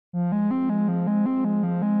Hi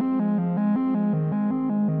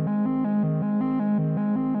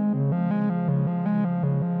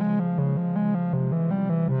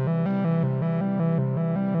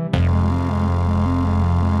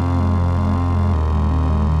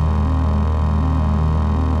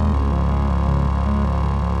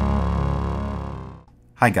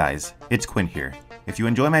guys, it's Quinn here. If you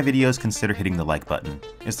enjoy my videos, consider hitting the like button.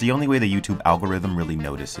 It's the only way the YouTube algorithm really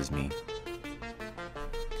notices me.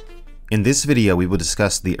 In this video, we will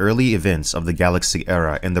discuss the early events of the Galaxy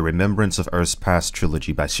era in the Remembrance of Earth's Past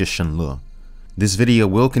trilogy by Shi. This video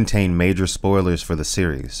will contain major spoilers for the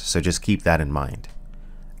series, so just keep that in mind.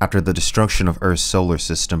 After the destruction of Earth's solar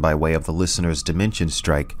system by way of the listener's dimension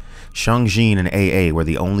strike, Cheng Xin and AA were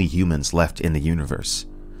the only humans left in the universe,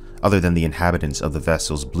 other than the inhabitants of the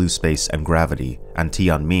vessels Blue Space and Gravity, and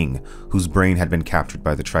Tianming, whose brain had been captured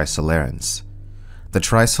by the Trisolarans. The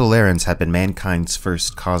Trisolarans had been mankind's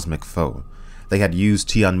first cosmic foe. They had used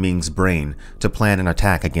Tianming's brain to plan an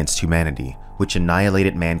attack against humanity, which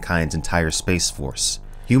annihilated mankind's entire space force.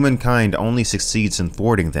 Humankind only succeeds in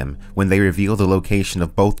thwarting them when they reveal the location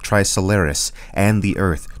of both Trisolaris and the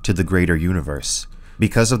Earth to the greater universe.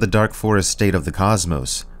 Because of the dark forest state of the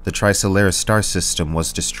cosmos, the Trisolaris star system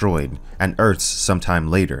was destroyed, and Earth's sometime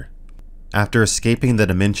later. After escaping the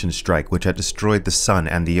dimension strike which had destroyed the Sun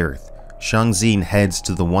and the Earth, Cheng Xin heads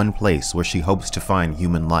to the one place where she hopes to find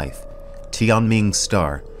human life, Tianming's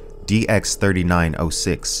star,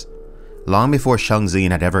 DX3906. Long before Cheng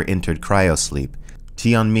Xin had ever entered cryosleep,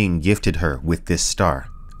 Tianming gifted her with this star.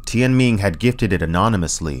 Tianming had gifted it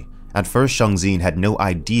anonymously. At first, Cheng Xin had no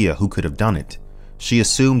idea who could have done it. She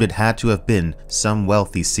assumed it had to have been some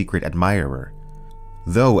wealthy secret admirer.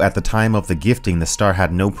 Though at the time of the gifting the star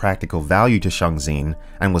had no practical value to Cheng Xin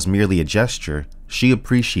and was merely a gesture, she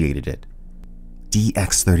appreciated it.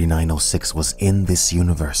 DX3906 was in this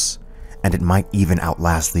universe, and it might even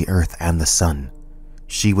outlast the Earth and the Sun.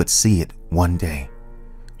 She would see it one day.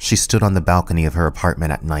 She stood on the balcony of her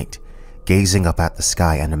apartment at night, gazing up at the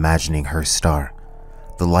sky and imagining her star.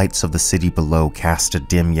 The lights of the city below cast a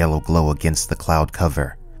dim yellow glow against the cloud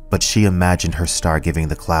cover, but she imagined her star giving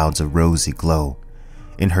the clouds a rosy glow.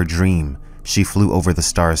 In her dream, she flew over the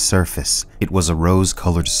star's surface. It was a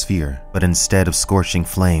rose-colored sphere, but instead of scorching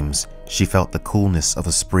flames, she felt the coolness of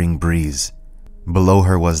a spring breeze. Below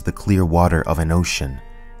her was the clear water of an ocean,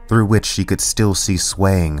 through which she could still see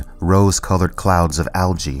swaying, rose-colored clouds of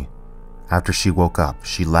algae. After she woke up,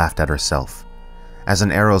 she laughed at herself. As an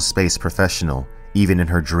aerospace professional, even in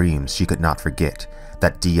her dreams, she could not forget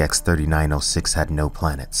that DX3906 had no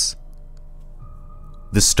planets.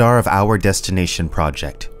 The Star of Our Destination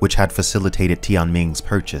project, which had facilitated Tianming's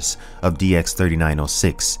purchase of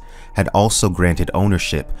DX3906, had also granted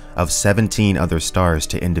ownership of 17 other stars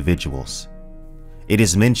to individuals. It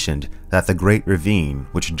is mentioned that the Great Ravine,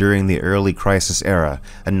 which during the early Crisis era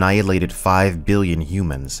annihilated 5 billion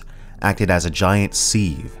humans, acted as a giant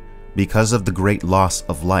sieve. Because of the great loss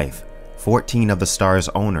of life, 14 of the star's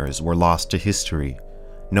owners were lost to history.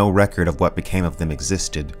 No record of what became of them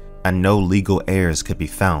existed, and no legal heirs could be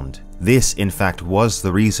found. This, in fact, was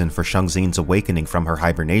the reason for Cheng Xin's awakening from her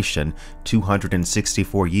hibernation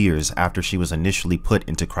 264 years after she was initially put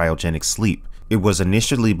into cryogenic sleep. It was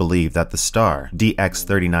initially believed that the star,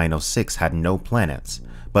 DX3906, had no planets,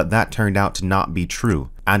 but that turned out to not be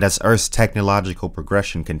true, and as Earth's technological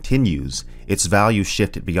progression continues, its value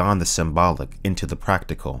shifted beyond the symbolic into the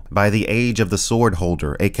practical. By the age of the Sword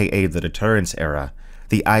Holder, aka the Deterrence era,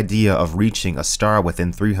 the idea of reaching a star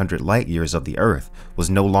within 300 light-years of the Earth was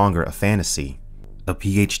no longer a fantasy. A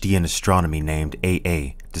PhD in astronomy named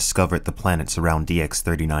AA discovered the planets around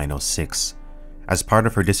DX3906. As part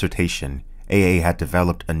of her dissertation, AA had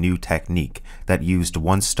developed a new technique that used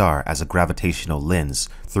one star as a gravitational lens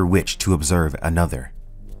through which to observe another.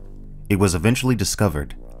 It was eventually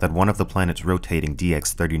discovered that one of the planets rotating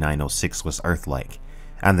DX3906 was Earth-like,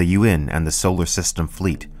 and the UN and the Solar System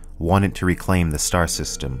fleet wanted to reclaim the star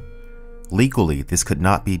system. Legally, this could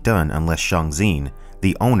not be done unless Cheng Xin,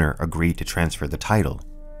 the owner, agreed to transfer the title.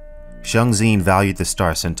 Cheng Xin valued the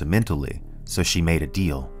star sentimentally, so she made a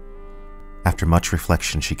deal. After much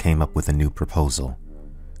reflection, she came up with a new proposal.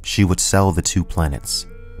 She would sell the 2 planets,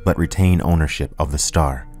 but retain ownership of the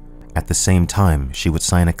star. At the same time, she would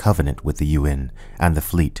sign a covenant with the UN and the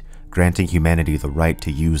fleet, granting humanity the right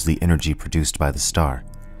to use the energy produced by the star.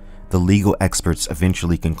 The legal experts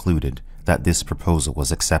eventually concluded that this proposal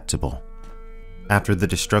was acceptable. After the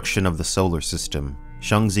destruction of the solar system,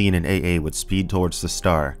 Cheng Xin and AA would speed towards the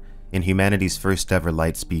star in humanity's first ever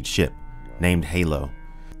light-speed ship, named Halo.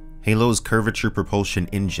 Halo's curvature propulsion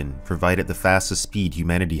engine provided the fastest speed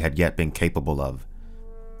humanity had yet been capable of.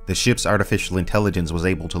 The ship's artificial intelligence was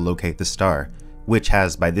able to locate the star, which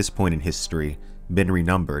has by this point in history been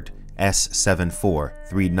renumbered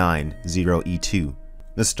S74390E2.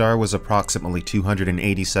 The star was approximately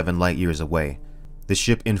 287 light-years away. The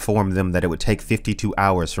ship informed them that it would take 52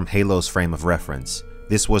 hours from Halo's frame of reference.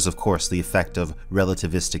 This was, of course, the effect of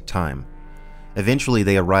relativistic time. Eventually,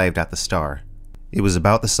 they arrived at the star. It was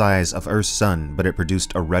about the size of Earth's sun, but it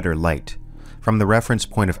produced a redder light. From the reference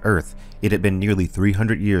point of Earth, it had been nearly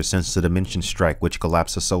 300 years since the dimension strike which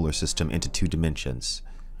collapsed the solar system into 2 dimensions.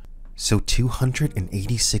 So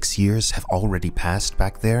 286 years have already passed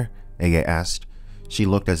back there? AA asked. She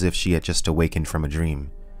looked as if she had just awakened from a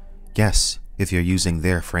dream. Yes, if you're using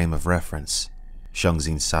their frame of reference. Cheng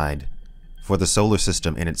Xin sighed. For the solar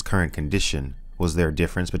system in its current condition, was there a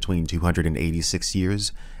difference between 286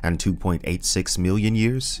 years and 2.86 million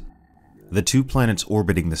years? The 2 planets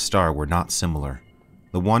orbiting the star were not similar.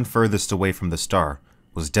 The one furthest away from the star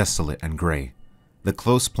was desolate and gray. The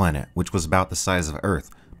close planet, which was about the size of Earth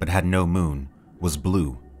but had no moon, was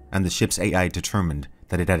blue, and the ship's AI determined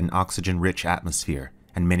that it had an oxygen-rich atmosphere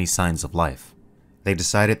and many signs of life. They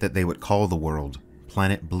decided that they would call the world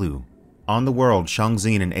Planet Blue. On the world, Cheng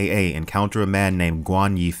Xin and AA encounter a man named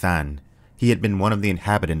Guan Yifan. He had been one of the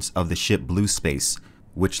inhabitants of the ship Blue Space,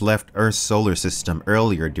 which left Earth's solar system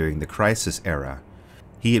earlier during the Crisis era.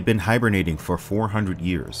 He had been hibernating for 400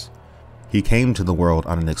 years. He came to the world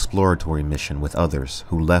on an exploratory mission with others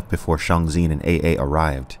who left before Cheng Xin and AA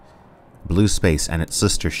arrived. Blue Space and its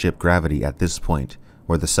sister ship Gravity at this point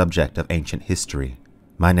were the subject of ancient history.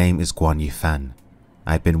 My name is Guan Yifan.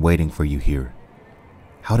 I've been waiting for you here.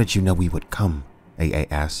 How did you know we would come? AA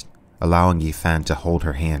asked, allowing Yifan to hold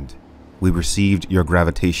her hand. We received your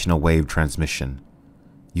gravitational wave transmission.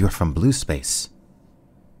 You're from Blue Space.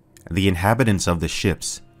 The inhabitants of the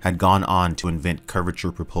ships had gone on to invent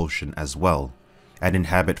curvature propulsion as well, and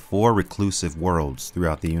inhabit 4 reclusive worlds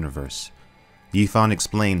throughout the universe. Yifan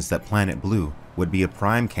explains that Planet Blue would be a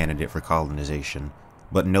prime candidate for colonization,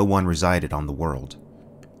 but no one resided on the world.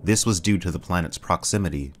 This was due to the planet's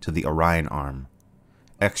proximity to the Orion Arm.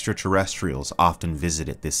 Extraterrestrials often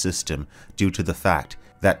visited this system due to the fact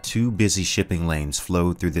that 2 busy shipping lanes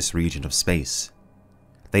flowed through this region of space.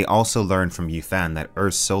 They also learned from Yifan that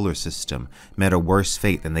Earth's solar system met a worse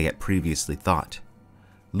fate than they had previously thought.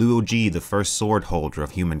 Luo Ji, the first sword holder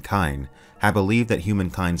of Humankind, had believed that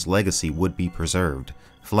Humankind's legacy would be preserved,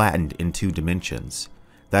 flattened in 2 dimensions.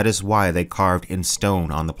 That is why they carved in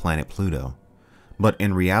stone on the planet Pluto. But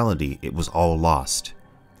in reality, it was all lost.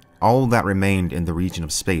 All that remained in the region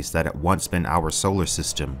of space that had once been our solar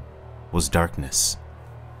system was darkness.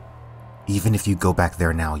 Even if you go back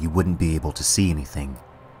there now, you wouldn't be able to see anything.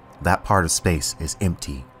 That part of space is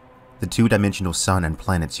empty. The 2-dimensional sun and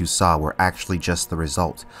planets you saw were actually just the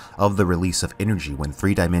result of the release of energy when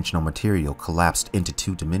 3-dimensional material collapsed into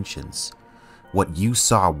 2 dimensions. What you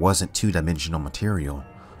saw wasn't 2-dimensional material,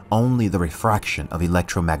 only the refraction of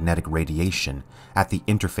electromagnetic radiation at the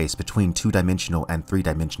interface between 2-dimensional and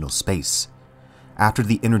 3-dimensional space. After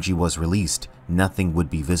the energy was released, nothing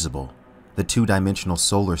would be visible. The 2-dimensional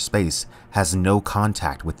solar space has no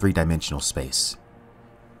contact with 3-dimensional space.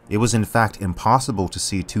 It was in fact impossible to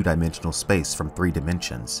see 2-dimensional space from 3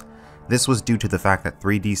 dimensions. This was due to the fact that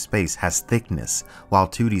 3D space has thickness, while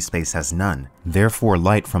 2D space has none. Therefore,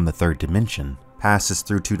 light from the 3rd dimension passes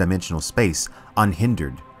through 2-dimensional space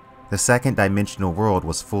unhindered. The 2nd-dimensional world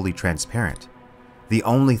was fully transparent. The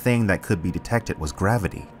only thing that could be detected was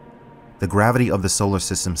gravity. The gravity of the solar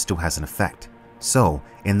system still has an effect, so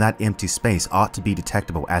in that empty space ought to be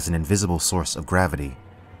detectable as an invisible source of gravity.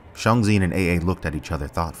 Cheng Xin and AA looked at each other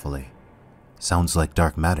thoughtfully. Sounds like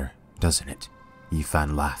dark matter, doesn't it?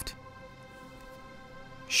 Yifan laughed.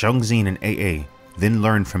 Cheng Xin and AA then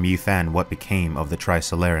learned from Yifan what became of the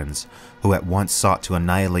Trisolarans, who at once sought to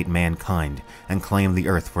annihilate mankind and claim the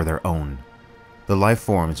Earth for their own. The life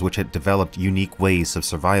forms, which had developed unique ways of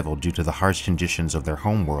survival due to the harsh conditions of their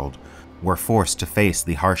homeworld, were forced to face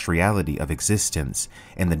the harsh reality of existence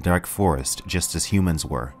in the dark forest just as humans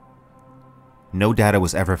were. No data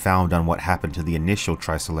was ever found on what happened to the initial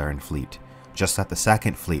Trisolaran fleet, just that the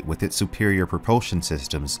 2nd fleet with its superior propulsion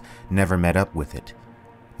systems never met up with it.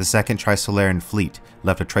 The 2nd Trisolaran fleet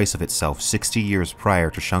left a trace of itself 60 years prior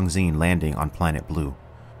to Cheng Xin landing on Planet Blue.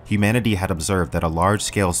 Humanity had observed that a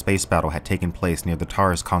large-scale space battle had taken place near the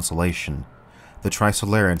Taurus constellation. The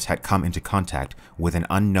Trisolarans had come into contact with an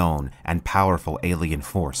unknown and powerful alien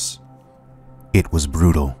force. It was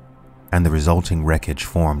brutal, and the resulting wreckage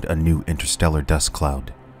formed a new interstellar dust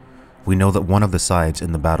cloud. We know that one of the sides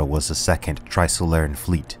in the battle was the 2nd Trisolaran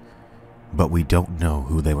fleet, but we don't know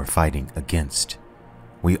who they were fighting against.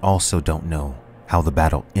 We also don't know how the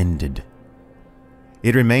battle ended.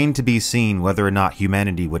 It remained to be seen whether or not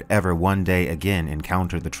humanity would ever one day again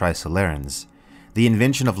encounter the Trisolarans. The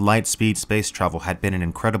invention of light-speed space travel had been an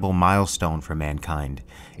incredible milestone for mankind.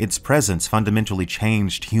 Its presence fundamentally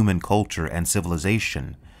changed human culture and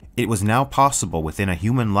civilization. It was now possible within a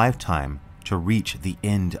human lifetime to reach the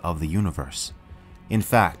end of the universe. In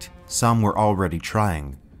fact, some were already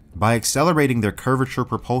trying. By accelerating their curvature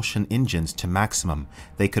propulsion engines to maximum,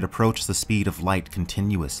 they could approach the speed of light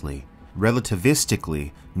continuously.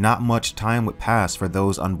 Relativistically, not much time would pass for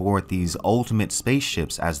those on board these ultimate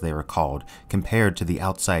spaceships, as they are called, compared to the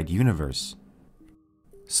outside universe.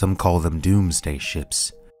 Some call them doomsday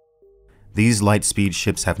ships. These light-speed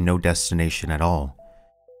ships have no destination at all.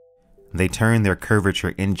 They turn their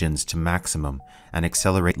curvature engines to maximum and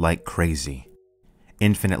accelerate like crazy,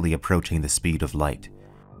 infinitely approaching the speed of light.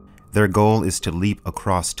 Their goal is to leap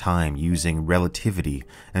across time using relativity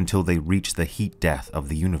until they reach the heat death of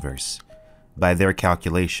the universe. By their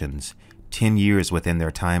calculations, 10 years within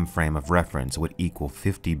their time frame of reference would equal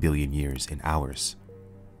 50 billion years in ours.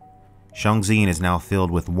 Cheng Xin is now filled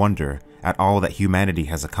with wonder at all that humanity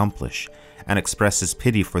has accomplished and expresses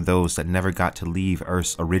pity for those that never got to leave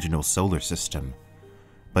Earth's original solar system.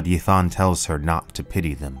 But Yifan tells her not to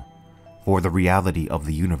pity them, for the reality of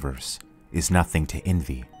the universe is nothing to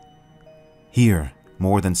envy. Here,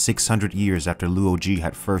 more than 600 years after Luoji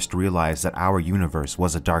had first realized that our universe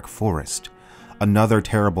was a dark forest, another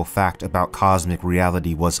terrible fact about cosmic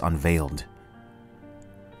reality was unveiled.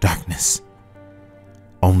 Darkness.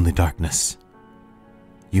 Only darkness.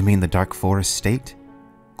 You mean the dark forest state?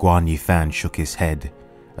 Guan Yifan shook his head,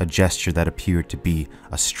 a gesture that appeared to be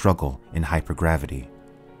a struggle in hypergravity.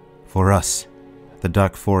 For us, the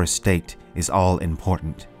dark forest state is all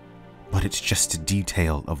important. But it's just a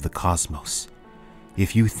detail of the cosmos.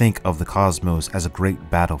 If you think of the cosmos as a great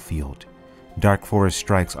battlefield, dark forest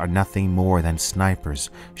strikes are nothing more than snipers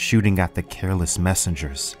shooting at the careless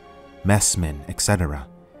messengers, messmen, etc.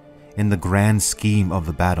 In the grand scheme of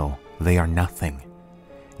the battle, they are nothing.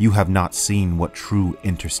 You have not seen what true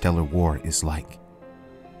interstellar war is like.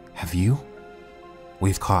 Have you?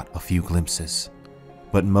 We've caught a few glimpses,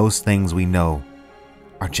 but most things we know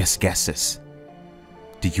are just guesses.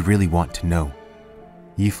 Do you really want to know?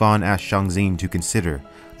 Yifan asked Cheng Xin to consider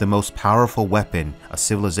the most powerful weapon a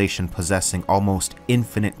civilization possessing almost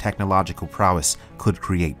infinite technological prowess could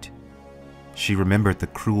create. She remembered the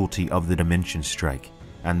cruelty of the Dimension Strike,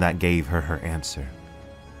 and that gave her her answer.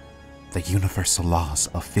 The universal laws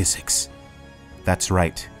of physics. That's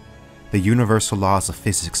right. The universal laws of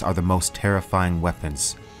physics are the most terrifying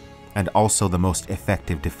weapons, and also the most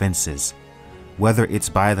effective defenses. Whether it's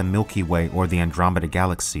by the Milky Way or the Andromeda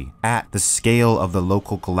Galaxy, at the scale of the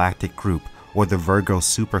local galactic group or the Virgo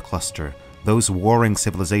supercluster, those warring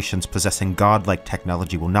civilizations possessing godlike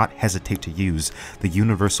technology will not hesitate to use the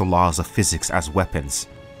universal laws of physics as weapons.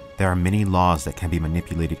 There are many laws that can be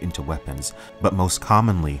manipulated into weapons, but most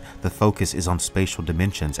commonly, the focus is on spatial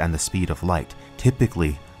dimensions and the speed of light.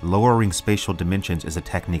 Typically, lowering spatial dimensions is a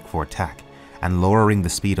technique for attack, and lowering the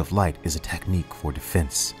speed of light is a technique for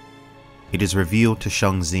defense. It is revealed to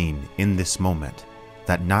Cheng Xin in this moment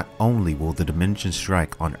that not only will the Dimension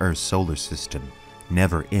Strike on Earth's solar system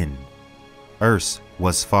never end, Earth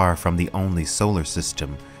was far from the only solar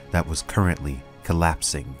system that was currently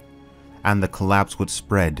collapsing, and the collapse would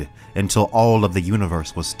spread until all of the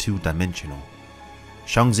universe was two-dimensional.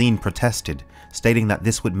 Cheng Xin protested, stating that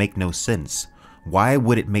this would make no sense. Why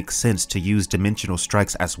would it make sense to use dimensional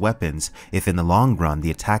strikes as weapons if in the long run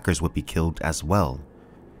the attackers would be killed as well?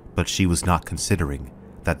 But she was not considering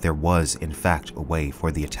that there was in fact a way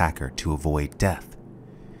for the attacker to avoid death.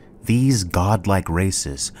 These godlike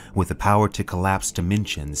races with the power to collapse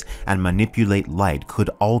dimensions and manipulate light could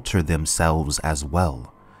alter themselves as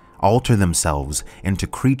well. Alter themselves into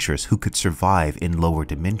creatures who could survive in lower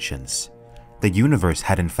dimensions. The universe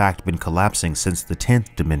had in fact been collapsing since the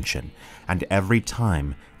 10th dimension, and every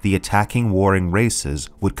time the attacking warring races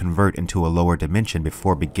would convert into a lower dimension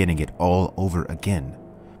before beginning it all over again.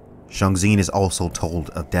 Cheng Xin is also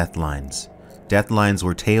told of deathlines. Deathlines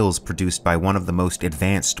were tales produced by one of the most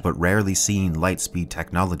advanced but rarely seen lightspeed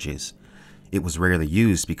technologies. It was rarely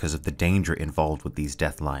used because of the danger involved with these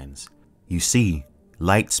deathlines. You see,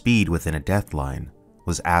 light speed within a deathline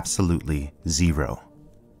was absolutely zero.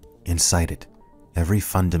 Inside it, every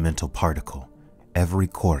fundamental particle, every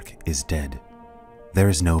quark is dead. There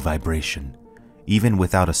is no vibration. Even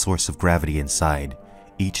without a source of gravity inside,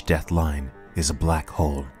 each deathline is a black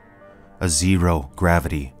hole. A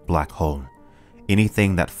zero-gravity black hole.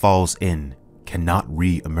 Anything that falls in cannot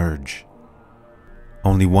re-emerge.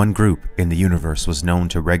 Only one group in the universe was known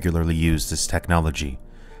to regularly use this technology.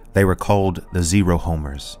 They were called the Zero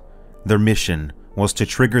Homers. Their mission was to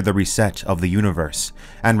trigger the reset of the universe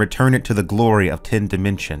and return it to the glory of 10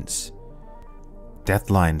 dimensions.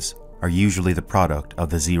 Deathlines are usually the product of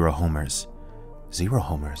the Zero Homers. Zero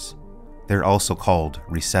Homers? They're also called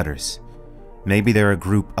resetters. Maybe they're a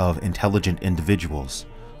group of intelligent individuals,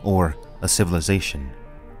 or a civilization,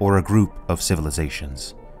 or a group of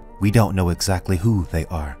civilizations. We don't know exactly who they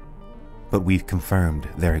are, but we've confirmed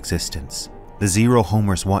their existence. The Zero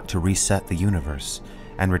Homers want to reset the universe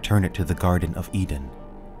and return it to the Garden of Eden.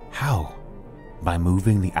 How? By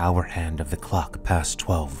moving the hour hand of the clock past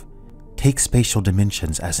 12. Take spatial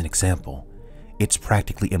dimensions as an example. It's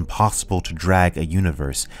practically impossible to drag a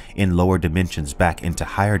universe in lower dimensions back into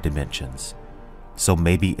higher dimensions. So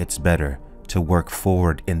maybe it's better to work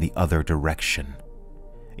forward in the other direction.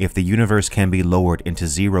 If the universe can be lowered into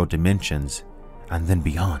 0 dimensions, and then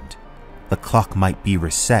beyond, the clock might be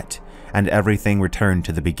reset and everything returned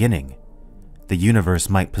to the beginning. The universe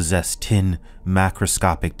might possess 10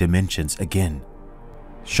 macroscopic dimensions again.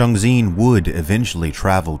 Cheng Xin would eventually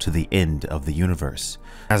travel to the end of the universe,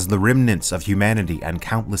 as the remnants of humanity and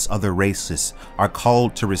countless other races are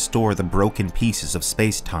called to restore the broken pieces of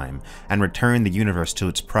space-time and return the universe to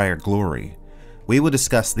its prior glory. We will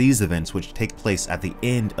discuss these events which take place at the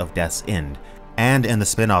end of Death's End and in the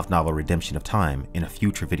spin-off novel Redemption of Time in a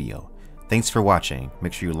future video. Thanks for watching.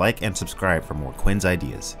 Make sure you like and subscribe for more Quinn's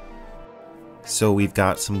Ideas. So we've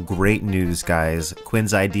got some great news, guys.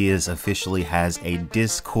 Quinn's Ideas officially has a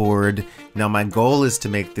Discord. Now my goal is to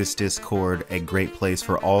make this Discord a great place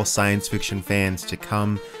for all science fiction fans to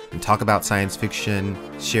come and talk about science fiction,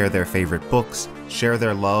 share their favorite books, share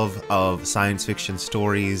their love of science fiction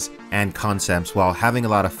stories and concepts while having a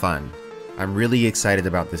lot of fun. I'm really excited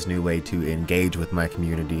about this new way to engage with my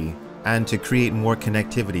community and to create more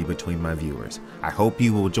connectivity between my viewers. I hope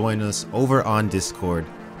you will join us over on Discord.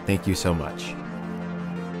 Thank you so much.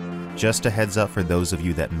 Just a heads up for those of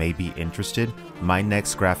you that may be interested, my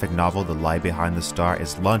next graphic novel, The Lie Behind the Star,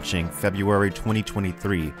 is launching February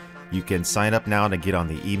 2023. You can sign up now to get on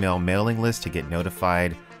the email mailing list to get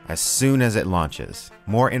notified as soon as it launches.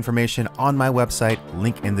 More information on my website,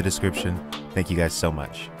 link in the description. Thank you guys so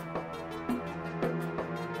much.